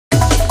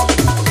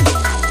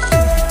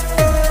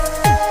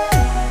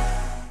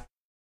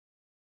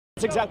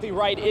That's exactly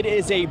right. It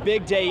is a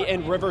big day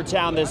in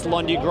Rivertown this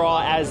Lundi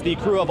Gras as the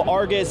crew of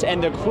Argus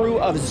and the crew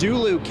of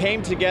Zulu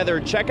came together.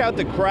 Check out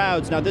the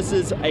crowds. Now, this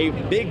is a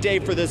big day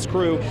for this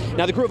crew.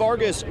 Now, the crew of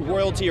Argus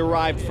royalty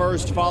arrived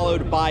first,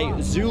 followed by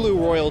Zulu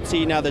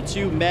royalty. Now, the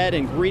two met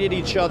and greeted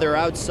each other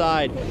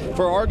outside.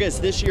 For Argus,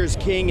 this year's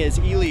king is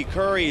Ely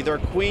Curry. Their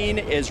queen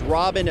is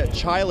Robin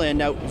Chilin.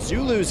 Now,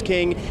 Zulu's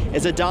king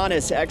is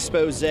Adonis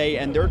Expose,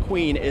 and their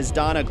queen is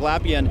Donna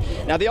Glapian.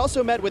 Now, they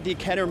also met with the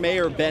Kenner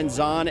Mayor Ben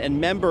Zahn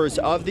and members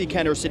of the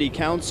Kenner City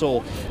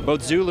Council.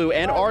 Both Zulu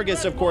and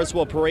Argus, of course,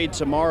 will parade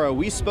tomorrow.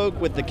 We spoke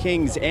with the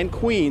kings and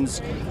queens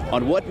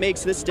on what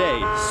makes this day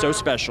so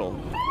special.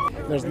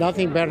 There's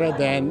nothing better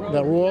than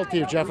the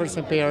royalty of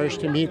Jefferson Parish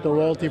to meet the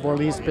royalty of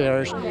Orleans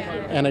Parish,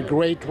 and a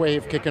great way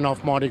of kicking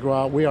off Mardi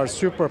Gras. We are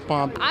super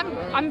pumped.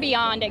 I'm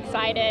beyond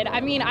excited.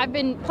 I mean, I've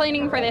been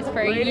planning for this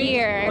for a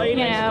year. You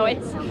know,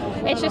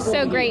 it's just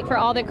so great for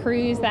all the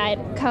crews that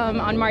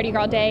come on Mardi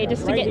Gras Day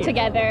just to get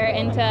together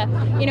and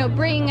to, you know,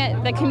 bring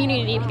the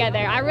community together.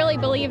 I really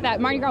believe that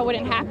Mardi Gras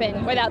wouldn't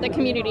happen without the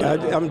community.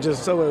 I'm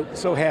just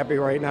so happy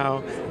right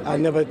now. I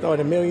never thought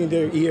in a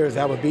million years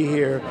I would be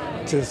here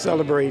to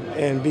celebrate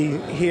and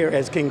be here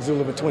as King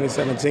Zulu for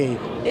 2017.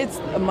 It's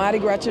a Mardi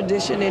Gras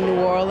tradition in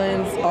New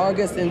Orleans,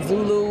 Argus and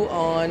Zulu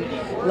on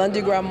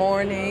Lundi Gras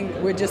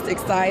morning. We're just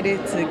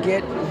excited to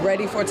get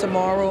ready for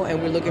tomorrow,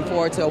 and we're looking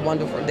forward to a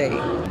wonderful day.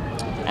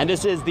 And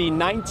this is the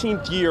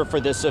 19th year for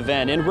this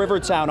event. In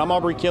Rivertown, I'm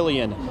Aubrey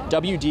Killian,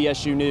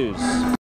 WDSU News.